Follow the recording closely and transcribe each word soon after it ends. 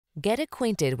Get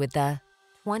acquainted with the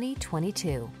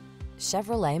 2022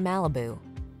 Chevrolet Malibu.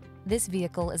 This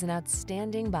vehicle is an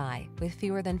outstanding buy with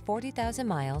fewer than 40,000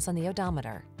 miles on the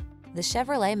odometer. The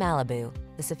Chevrolet Malibu,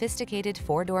 the sophisticated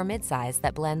four-door midsize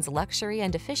that blends luxury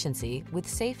and efficiency with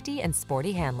safety and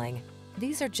sporty handling.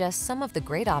 These are just some of the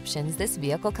great options this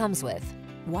vehicle comes with: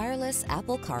 wireless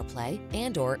Apple CarPlay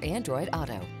and/or Android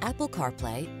Auto, Apple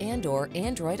CarPlay and/or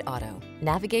Android Auto,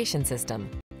 navigation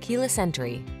system, keyless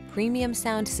entry, premium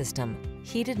sound system,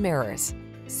 heated mirrors,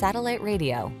 satellite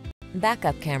radio,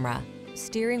 backup camera,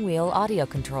 steering wheel audio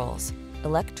controls,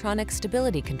 electronic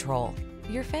stability control.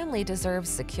 Your family deserves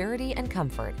security and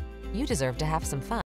comfort. You deserve to have some fun.